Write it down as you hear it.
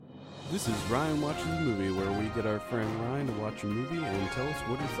This is Ryan Watches a Movie, where we get our friend Ryan to watch a movie and tell us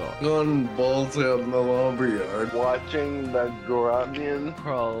what he thought. On balls out in the lumberyard. Watching the Grunion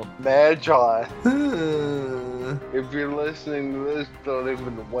Pro Magi. If you're listening to this, don't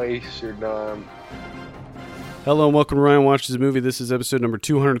even waste your time. Hello and welcome to Ryan Watches a Movie. This is episode number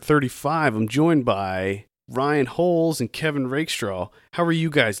 235. I'm joined by Ryan Holes and Kevin Rakestraw. How are you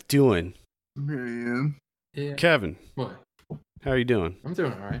guys doing? Man. Yeah. Kevin, What? how are you doing? I'm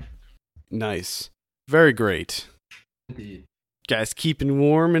doing all right. Nice. Very great. Indeed. Guys keeping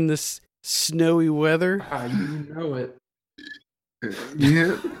warm in this snowy weather? You know it.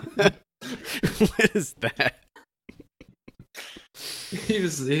 Yeah. What is that? He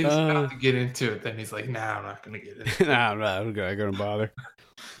was about to get into it, then he's like, nah, I'm not going to get into it. Nah, I'm not going to bother.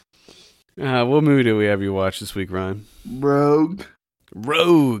 What movie do we have you watch this week, Ryan? Rogue.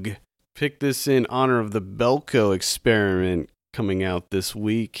 Picked this in honor of the Belko experiment coming out this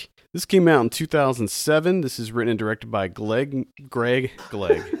week. This came out in 2007. This is written and directed by Greg McCrean.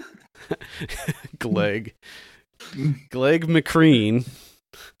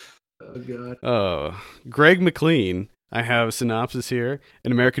 Oh, God. Oh, Greg McLean. I have a synopsis here.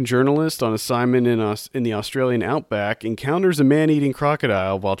 An American journalist on assignment in the Australian outback encounters a man-eating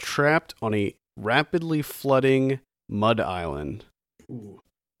crocodile while trapped on a rapidly flooding mud island. Ooh.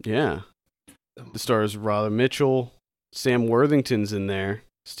 Yeah. The stars Rhonda Mitchell, Sam Worthington's in there,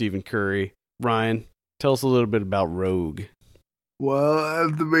 Stephen Curry. Ryan, tell us a little bit about Rogue. Well,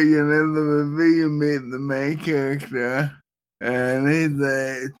 at the beginning of the movie, you meet the main character, and he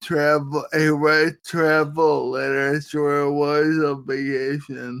writes travel letters to where he was on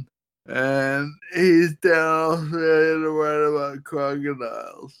vacation, and he's down Australia to write about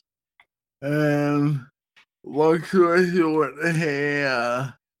crocodiles. And long story short,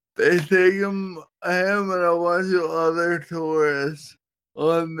 they take him and a bunch of other tourists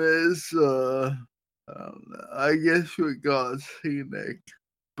on this, I guess we call it scenic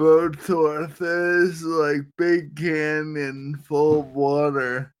boat tour. There's like big canyon full of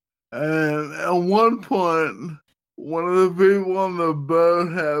water. And at one point, one of the people on the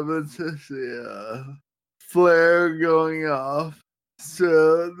boat happens to see a flare going off.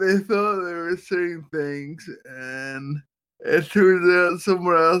 So they thought they were seeing things, and it turns out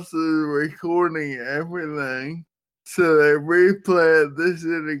someone else is recording everything. So they replayed this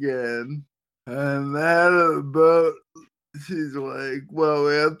shit again. And out of the boat, she's like, well,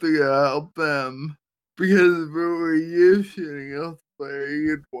 we have to go help them. Because if it were you shooting off the flare,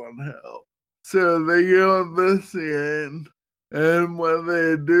 you'd want help. So they go investigate. And when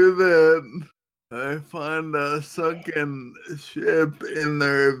they do that, they find a sunken ship in the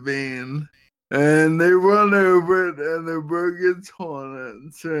ravine. And they run over it, and the boat gets haunted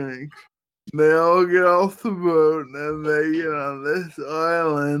and sinks. They all get off the boat, and they get on this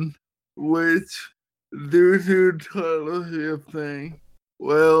island, which, due to tidal shifting,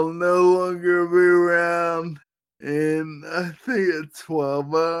 will no longer be around in, I think it's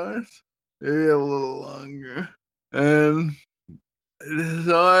 12 hours, maybe a little longer. And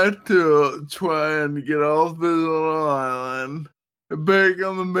decide to try and get off this little island, back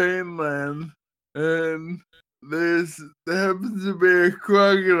on the mainland, and there happens to be a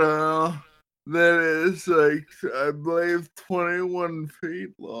crocodile that is like, I believe, 21 feet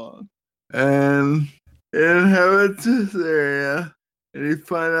long, and it inhabits this area, and you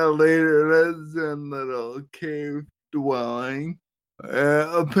find out later that's a little cave dwelling.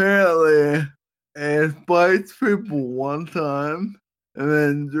 Apparently, it bites people one time, and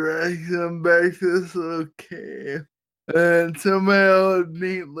then drags them back to this little cave. And somehow it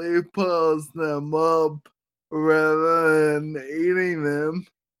neatly pulls them up rather than eating them.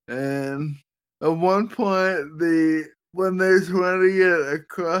 And at one point, when they're trying to get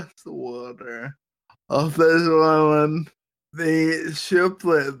across the water off this island, the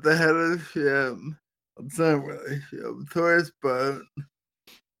shiplet, the head of the ship, it's not really a ship, tourist boat,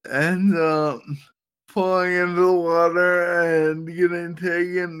 ends up falling into the water and getting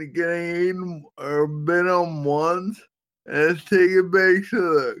eaten or bit on once, and it's taken back to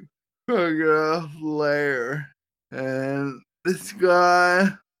the crocodile's lair. And this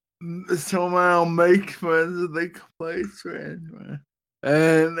guy somehow makes friends with the complete stranger.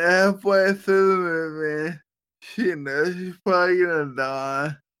 And halfway through the movie, she knows she's probably gonna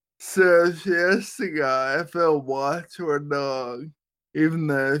die. So she asks the guy if he'll watch her dog, even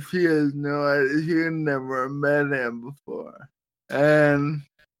though she has no idea, she never met him before. And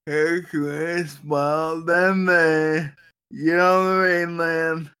Hercules smiled. Then they get on the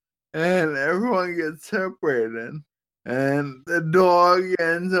mainland, and everyone gets separated. And the dog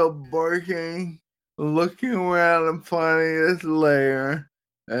ends up barking, looking around and finding this lair.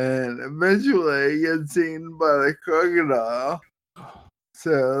 and eventually he gets eaten by the crocodile.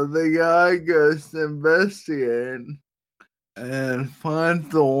 So the guy goes to investigate and finds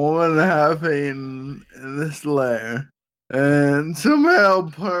the woman half-eaten in this lair. And somehow,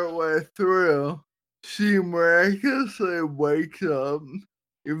 partway through, she miraculously wakes up,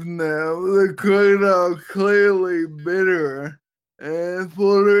 even though the crocodile clearly bit her and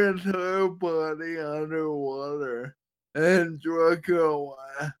put her entire body underwater and drug her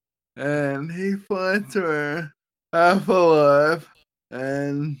away. And he finds her half alive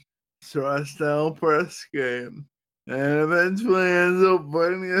and tries to help her escape. And eventually ends up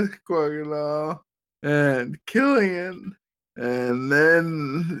biting this crocodile and killing it. And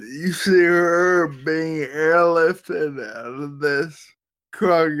then you see her being airlifted out of this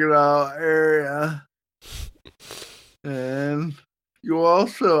crocodile area. And you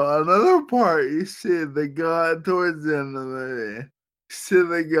also, another part, you see the guy towards the end of the movie. You see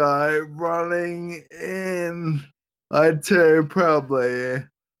the guy running in, I'd say probably a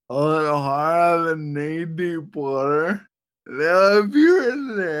little higher than knee-deep water. Now, if you're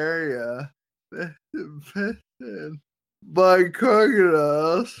in an area that's infested by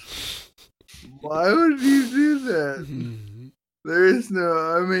crocodiles, why would you do that? There is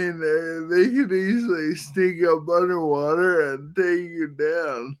no, I mean, they could easily sneak up underwater and take you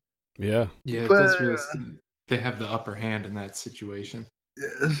down. Yeah. Yeah, they have the upper hand in that situation.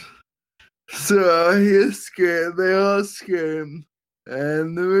 Yes. So he escaped, they all escape,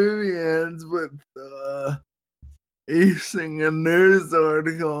 and the movie ends with seeing a news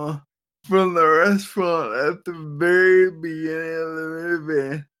article from the restaurant at the very beginning of the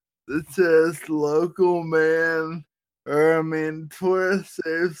movie that says tourist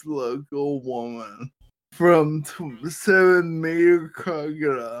saves local woman from 7-meter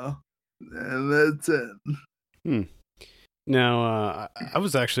crocodile. And that's it. Now, I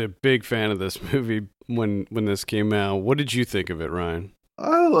was actually a big fan of this movie when this came out. What did you think of it, Ryan?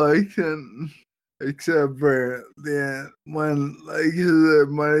 I liked it, except for when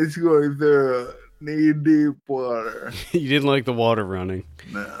he's going through knee-deep water. You didn't like the water running?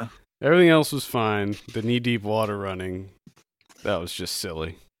 No. Everything else was fine. The knee-deep water running, that was just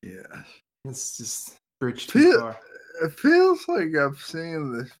silly. Yeah. It's just bridge too far. It feels like I've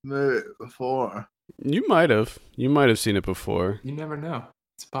seen this movie before. You might have seen it before. You never know.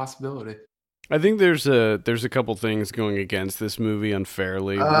 It's a possibility. I think there's a couple things going against this movie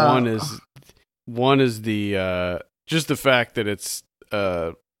unfairly. One is the just the fact that it's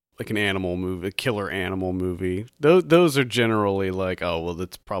like an animal movie, a killer animal movie. Those are generally like, oh well,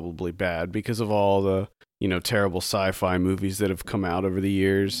 that's probably bad because of all the terrible sci-fi movies that have come out over the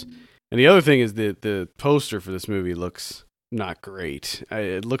years. And the other thing is that the poster for this movie looks not great.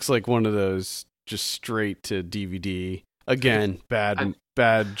 It looks like one of those just straight to DVD. Again, bad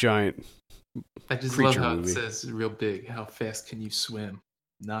giant. I just love how it says real big. How fast can you swim?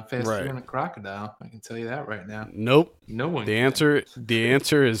 Not faster than a crocodile. I can tell you that right now. Nope. No one. The answer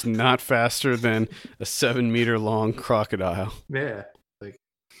is not faster than a 7-meter long crocodile. Yeah. Like,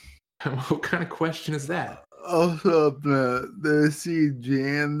 what kind of question is that? Also, the CG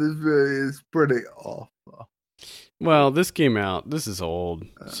in this video is pretty awful. Well, this came out. This is old.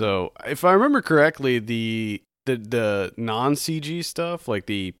 So, if I remember correctly, the non-CG stuff, like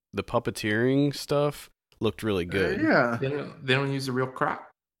the puppeteering stuff, looked really good. Yeah. They don't use a real croc.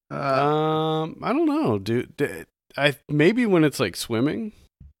 I don't know, dude. Maybe when it's like swimming.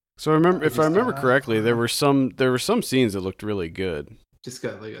 So if I remember correctly, there were some scenes that looked really good. Just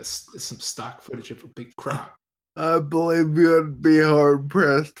got like some stock footage of a big croc. I believe you would be hard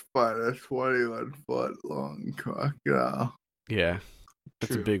pressed to find a 21-foot long crocodile. Yeah,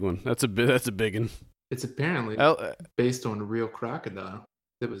 that's a big one. That's a big one. It's apparently based on a real crocodile.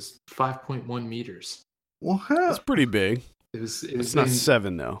 It was 5.1 meters. What? That's pretty big. It's not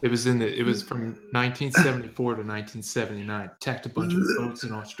 7 though. It was from 1974 to 1979. Attacked a bunch of boats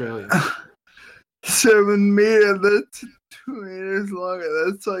in Australia. 7 meters. That's 2 meters long.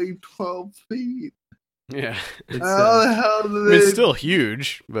 That's like 12 feet. Yeah. How the hell did it's still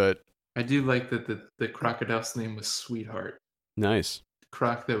huge, but I do like that the crocodile's name was Sweetheart. Nice.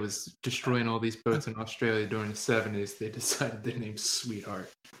 Croc that was destroying all these boats in Australia during the 70s, they decided their name's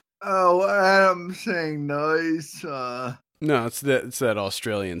Sweetheart. Oh, Adam's saying nice. No, it's that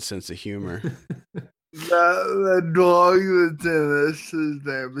Australian sense of humor. The dog that's in this, his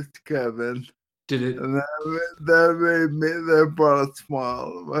name is Kevin. Did it? And that brought a smile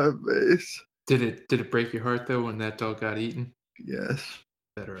to my face. Did it break your heart though when that dog got eaten? Yes.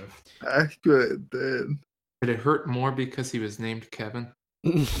 Better have. Actually, it did. Did it hurt more because he was named Kevin?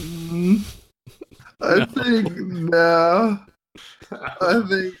 I think no. I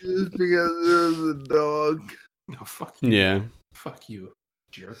think just because there's a dog. No, fuck you. Yeah. Fuck you,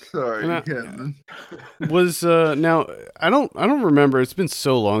 jerk. Sorry, Kevin. Was now I don't remember. It's been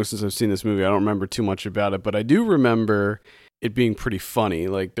so long since I've seen this movie. I don't remember too much about it, but I do remember it being pretty funny.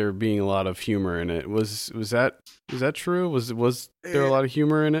 Like there being a lot of humor in it. Was that true? Was there a lot of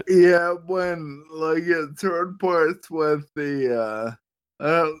humor in it? Yeah, when like at certain parts with the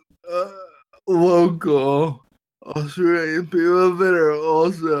local Australian people that are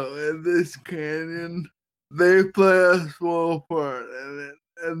also in this canyon, they play a small part in it,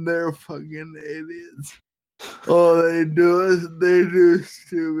 and they're fucking idiots. All they do is they do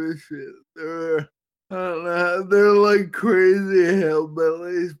stupid shit. I don't know, they're like crazy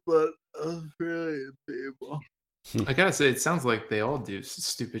hillbillies, but Australian people. I gotta say, it sounds like they all do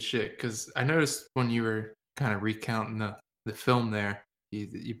stupid shit. Because I noticed when you were kind of recounting the film there,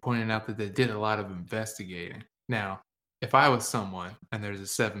 you pointed out that they did a lot of investigating. Now, if I was someone and there's a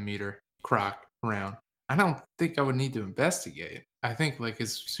 7-meter croc around, I don't think I would need to investigate. I think like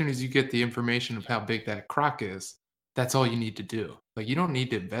as soon as you get the information of how big that croc is, that's all you need to do. Like you don't need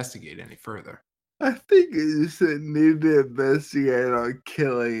to investigate any further. I think you just need to investigate on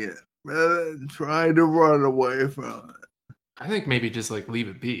killing it rather than trying to run away from it. I think maybe just like leave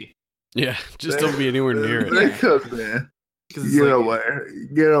it be. Yeah, just don't be anywhere near it. They could, man. Get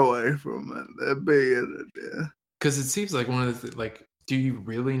away from it. That'd be an idea. Because it seems like one of the like, do you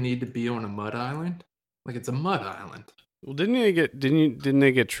really need to be on a mud island? Like it's a mud island. Well, didn't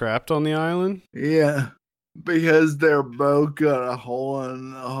they get trapped on the island? Yeah, because their boat got a hole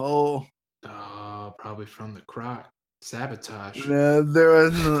in the hull. Probably from the croc sabotage. No, there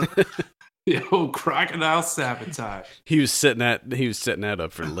wasn't. The old crocodile sabotage. He was setting that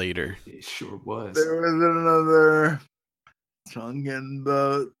up for later. He sure was. There was another sunken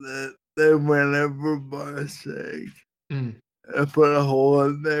boat that they went over by mistake. I put a hole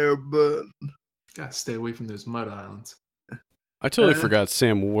in their boat. Gotta stay away from those mud islands. I totally forgot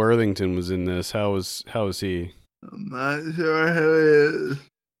Sam Worthington was in this. How is he? I'm not sure who he is.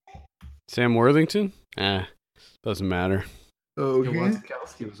 Sam Worthington? Doesn't matter. Okay.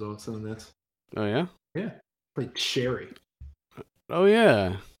 Wazikowski was also in this. Oh yeah? Yeah. Like Sherry. Oh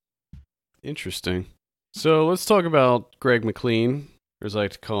yeah. Interesting. So let's talk about Greg McLean, or as I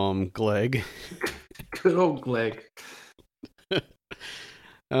like to call him, Gleg. Good old Gleg.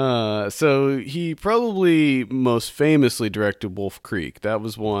 So he probably most famously directed Wolf Creek. That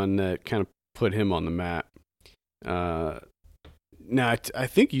was one that kind of put him on the map. Now, I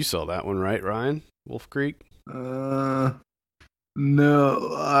think you saw that one, right, Ryan? Wolf Creek? No.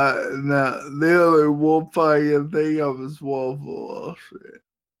 The other wolf I can think of is Wolf of Wall Street.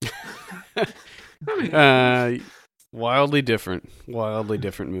 Wildly different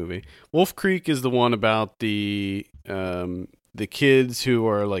movie. Wolf Creek is the one about the kids who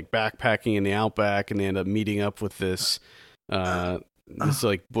are like backpacking in the outback, and they end up meeting up with this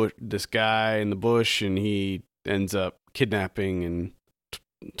this guy in the bush, and he ends up kidnapping and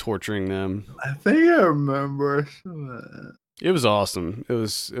torturing them. I think I remember some of that. It was awesome. It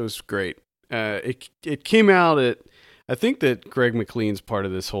was great. It came out at, I think that Greg McLean's part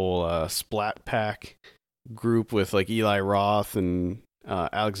of this whole Splat Pack group with like Eli Roth and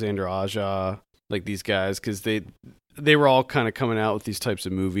Alexander Aja, like these guys, because they were all kind of coming out with these types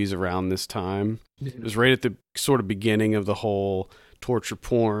of movies around this time. Yeah. It was right at the sort of beginning of the whole torture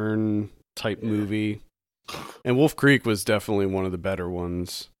porn type movie. And Wolf Creek was definitely one of the better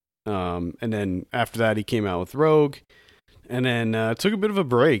ones. And then after that, he came out with Rogue, and then took a bit of a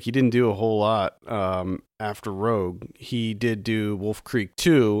break. He didn't do a whole lot after Rogue. He did do Wolf Creek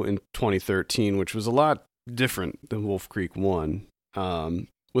 2 in 2013, which was a lot different than Wolf Creek 1.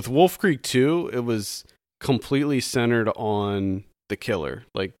 With Wolf Creek 2, it was completely centered on the killer.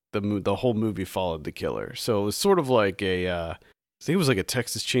 Like the whole movie followed the killer. So it was sort of like I think it was like a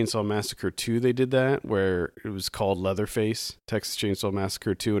Texas Chainsaw Massacre 2 they did that, where it was called Leatherface, Texas Chainsaw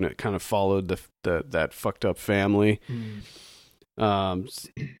Massacre 2, and it kind of followed that fucked up family.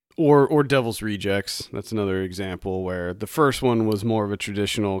 Or Devil's Rejects. That's another example where the first one was more of a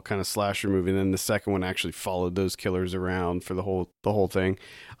traditional kind of slasher movie, and then the second one actually followed those killers around for the whole thing.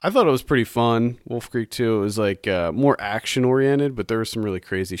 I thought it was pretty fun. Wolf Creek 2, it was like more action oriented, but there was some really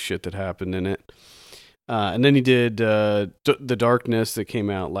crazy shit that happened in it. And then he did The Darkness that came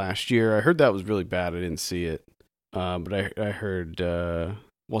out last year. I heard that was really bad. I didn't see it, but I heard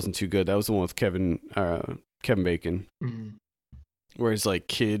wasn't too good. That was the one with Kevin Bacon, where his like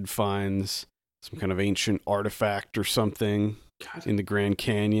kid finds some kind of ancient artifact or something in the Grand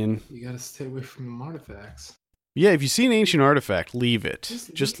Canyon. You gotta stay away from them artifacts. Yeah, if you see an ancient artifact, leave it.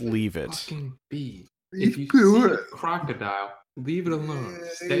 Just leave it. Fucking be. If you see a crocodile, Leave it alone.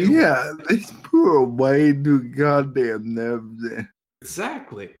 Stay Yeah, these poor way too goddamn nosy.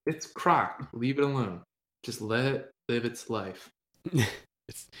 Exactly. It's Croc. Leave it alone. Just let it live its life.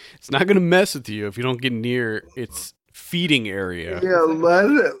 It's not going to mess with you if you don't get near its feeding area. Yeah, let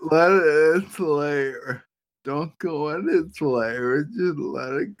it its lair. Don't go in its lair. Just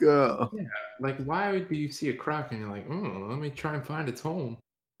let it go. Yeah. Like, why do you see a croc and you're like, oh, let me try and find its home?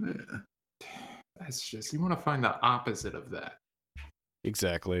 Yeah. That's just, you want to find the opposite of that.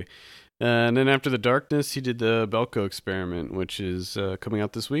 Exactly. And then after The Darkness, he did the Belko Experiment, which is coming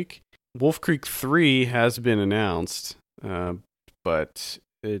out this week. Wolf Creek 3 has been announced, but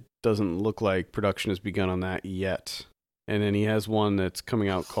it doesn't look like production has begun on that yet. And then he has one that's coming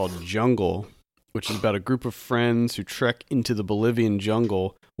out called Jungle, which is about a group of friends who trek into the Bolivian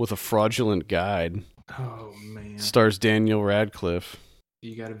jungle with a fraudulent guide. Oh, man. Stars Daniel Radcliffe.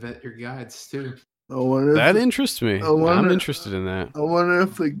 You got to vet your guides, too. That interests me. I'm interested in that. I wonder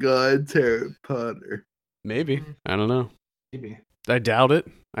if the guide's Harry Potter. Maybe. I don't know. Maybe. I doubt it.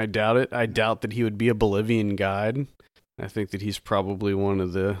 I doubt that he would be a Bolivian guide. I think that he's probably one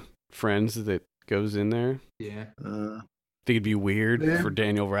of the friends that goes in there. Yeah. I think it'd be weird for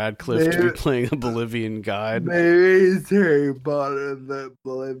Daniel Radcliffe to be playing a Bolivian guide. Maybe he's Harry Potter, the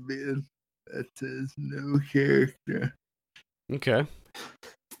Bolivian. That's his new character. Okay.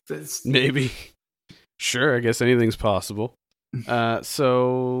 Maybe. Sure, I guess anything's possible.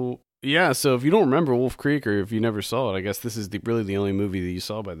 So if you don't remember Wolf Creek, or if you never saw it, I guess this is really the only movie that you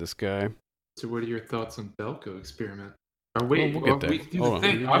saw by this guy. So what are your thoughts on Belko Experiment? Or wait, we'll get there. Hold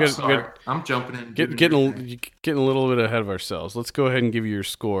on. I'm sorry. I'm jumping in. Getting a little bit ahead of ourselves. Let's go ahead and give you your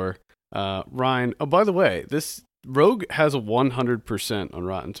score. Ryan, oh, by the way, this Rogue has a 100% on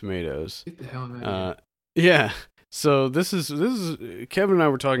Rotten Tomatoes. Get the hell out of here. Yeah. So this is Kevin and I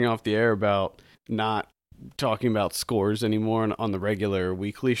were talking off the air about not talking about scores anymore on the regular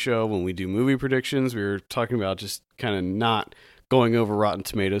weekly show when we do movie predictions. We were talking about just kind of not going over Rotten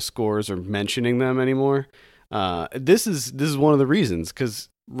Tomatoes scores or mentioning them anymore. This is one of the reasons, because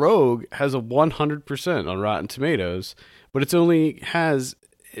Rogue has a 100% on Rotten Tomatoes, but it only has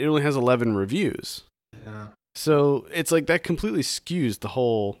 11 reviews. Yeah. So it's like that completely skews the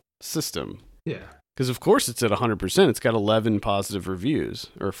whole system. Yeah. Because of course it's at 100%. It's got 11 positive reviews,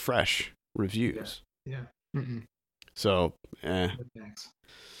 or fresh reviews. Yeah. Mm-mm. So, Thanks.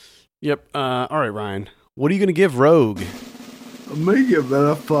 Yep. All right, Ryan. What are you going to give Rogue? I'm going to give it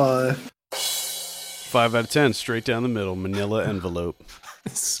a 5. 5 out of 10, straight down the middle, manila envelope.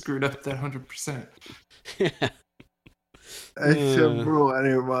 Screwed up that 100%. Yeah. Except for when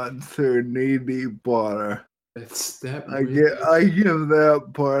he runs through knee-deep water. That's that. I give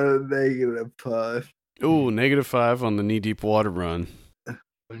that part a -5. Ooh, -5 on the knee-deep water run.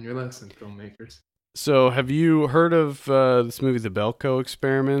 Learn your lesson, filmmakers. So, have you heard of this movie, The Belko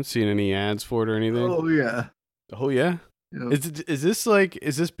Experiment? Seen any ads for it or anything? Oh yeah. Oh yeah. Yep. Is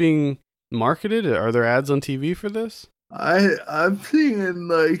this being marketed? Are there ads on TV for this? I've seen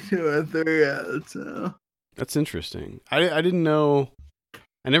like 2 or 3 ads now. That's interesting. I didn't know.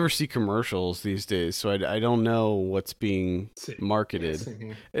 I never see commercials these days, so I don't know what's being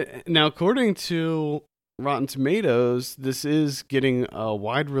marketed. Now, according to Rotten Tomatoes, this is getting a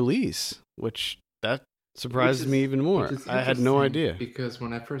wide release, which that surprises me even more. I had no idea. Because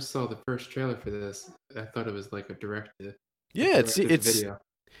when I first saw the first trailer for this, I thought it was like a directed. Yeah, it's video.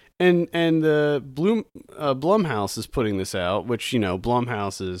 And Blumhouse is putting this out, which,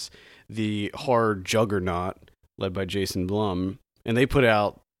 Blumhouse is the horror juggernaut led by Jason Blum, and they put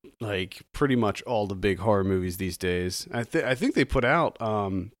out like pretty much all the big horror movies these days. I think they put out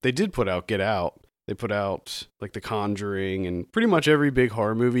they did put out Get Out. They put out like The Conjuring, and pretty much every big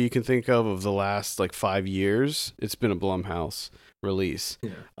horror movie you can think of the last like 5 years. It's been a Blumhouse release.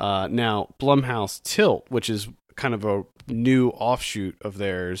 Yeah. Now Blumhouse Tilt, which is kind of a new offshoot of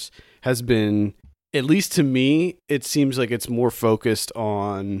theirs, has been, at least to me, it seems like it's more focused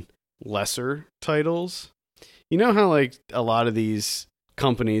on lesser titles. You know how like a lot of these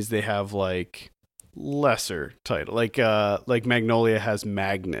companies, they have like lesser title, like Magnolia has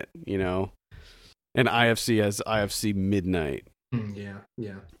Magnet, and IFC has IFC Midnight.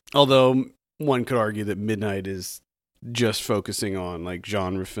 Yeah. Although one could argue that Midnight is just focusing on like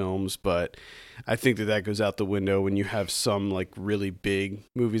genre films, but I think that goes out the window when you have some like really big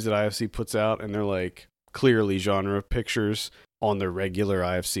movies that IFC puts out and they're like clearly genre pictures on their regular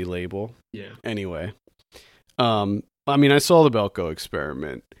IFC label. Yeah. Anyway, I saw the Belko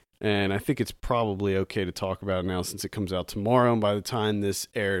Experiment, and I think it's probably okay to talk about it now since it comes out tomorrow, and by the time this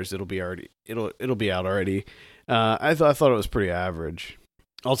airs, it'll be out already. I thought it was pretty average.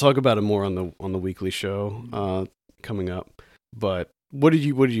 I'll talk about it more on the weekly show coming up. But what did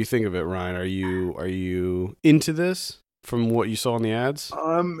you think of it, Ryan? Are you into this from what you saw in the ads?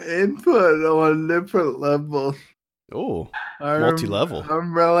 I'm input on different levels. Oh, I'm- multi-level.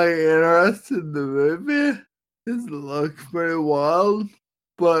 I'm really interested in the movie. It looks pretty wild,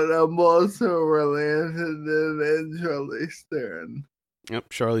 but I'm also really interested in Charlize Theron. Yep,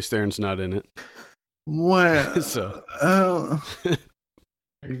 Charlize Theron's not in it. Wow. So-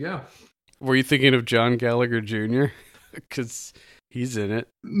 There you go. Were you thinking of John Gallagher Jr.? Because he's in it.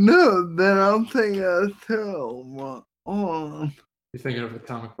 No, then I'm thinking of Thelma. Oh, You thinking of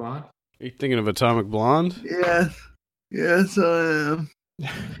Atomic Blonde? Are you thinking of Atomic Blonde? yes. Yes, I am.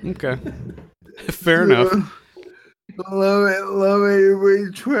 Okay, fair enough. Let me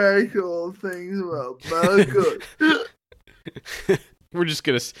retract all things about Malcolm. We're just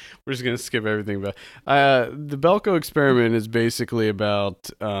gonna skip everything. But the Belko experiment is basically about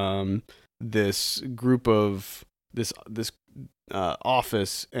this group of this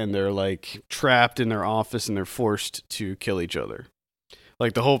office, and they're like trapped in their office, and they're forced to kill each other.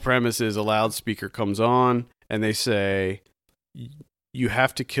 Like the whole premise is a loudspeaker comes on, and they say you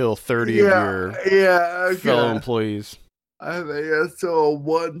have to kill 30 of your fellow employees. I think I saw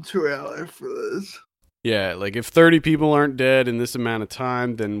one trailer for this. Yeah, like if 30 people aren't dead in this amount of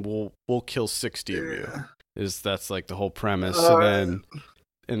time, then we'll kill 60 of you. That's like the whole premise. And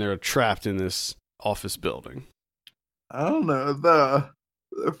they're trapped in this office building. I don't know, the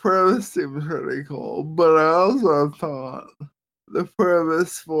premise seems pretty cool, but I also thought the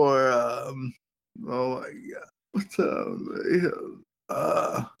premise for oh my god, what's that?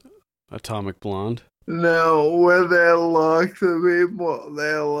 Atomic Blonde. No, where they lock the people,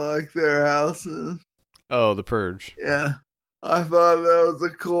 they lock their houses. Oh, The Purge. Yeah, I thought that was a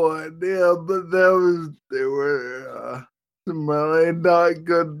cool idea, but they were some really not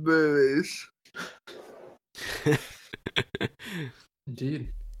good movies. Indeed.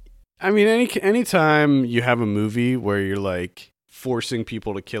 I mean, anytime you have a movie where you're like forcing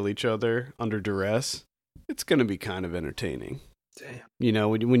people to kill each other under duress, it's gonna be kind of entertaining. Damn. You know,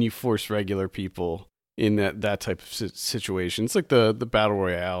 when you force regular people in that type of situation, it's like the battle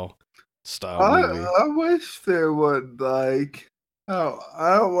royale style movie. I wish there would I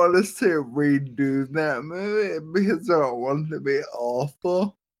don't want to say redo that movie because I don't want it to be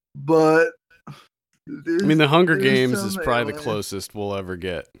awful, but I mean, The Hunger Games is probably the like, closest we'll ever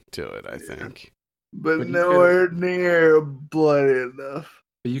get to it, I think. but nowhere near bloody enough.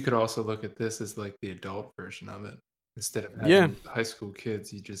 But you could also look at this as like the adult version of it. Instead of having high school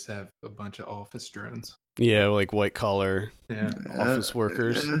kids, you just have a bunch of office drones. Yeah, like white collar office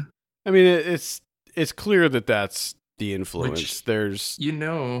workers. Yeah. I mean, it's clear that that's the influence. Which, There's,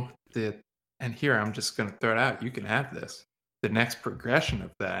 that, and here I'm just going to throw it out. You can have this. The next progression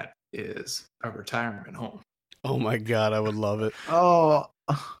of that is a retirement home. oh my god, I would love it. Oh,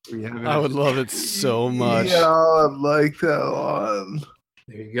 I would love it so much. yeah, I would like that one.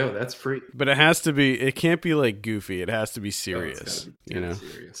 There you go. That's free. But it can't be like goofy. It has to be serious.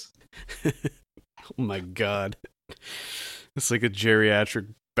 Serious. Oh my god. It's like a geriatric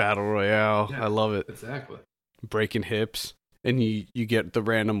battle royale. Yeah, I love it. Exactly. Breaking hips. And you get the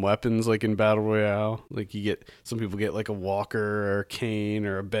random weapons like in battle royale. Like some people get like a walker or a cane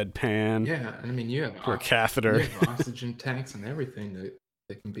or a bedpan. Yeah, I mean you have or a catheter. You have oxygen tanks and everything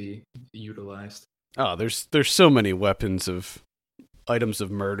that can be utilized. Oh, there's so many weapons of items of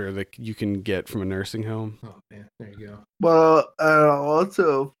murder that you can get from a nursing home. Oh man, there you go. Well,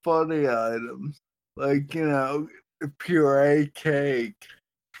 also funny items like puree cake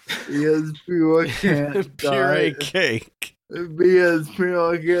because people can't puree cake. Because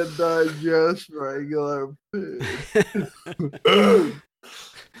people can't digest regular food.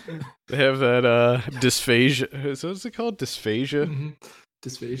 They have that dysphagia. What's it called? Dysphagia? Mm-hmm.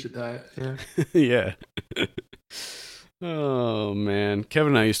 Dysphagia diet. Yeah. Yeah. Oh man,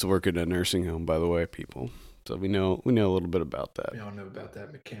 Kevin and I used to work at a nursing home, by the way, people. So we know a little bit about that. We all know about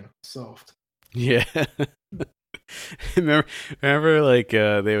that mechanical soft. Yeah. remember like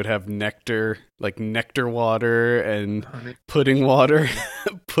they would have nectar water and Honey. pudding water.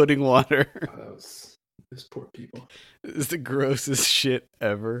 Pudding water. Oh, those poor people. It's the grossest shit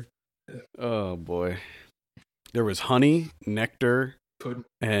ever. Yeah. Oh boy. There was honey, nectar, Pudding.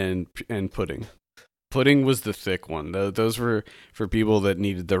 and pudding. Pudding was the thick one. Those were for people that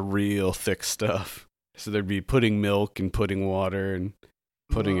needed the real thick stuff. So there'd be pudding milk and pudding water and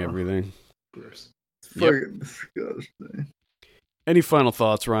pudding everything. Gross. Fucking disgusting. Any final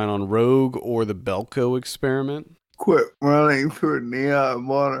thoughts, Ryan, on Rogue or the Belko experiment? Quit running through neon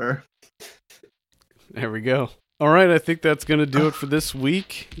water. There we go. All right, I think that's going to do it for this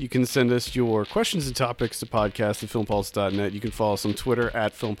week. You can send us your questions and topics to podcast@filmpulse.net. You can follow us on Twitter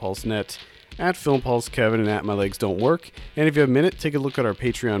 @FilmPulseNet, @FilmPulseKevin, and @MyLegsDon'tWork. And if you have a minute, take a look at our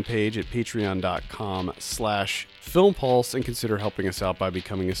Patreon page at patreon.com/FilmPulse and consider helping us out by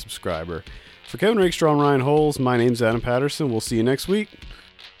becoming a subscriber. For Kevin Rakestraw and Ryan Holes, my name's Adam Patterson. We'll see you next week.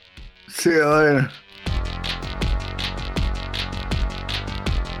 See you later.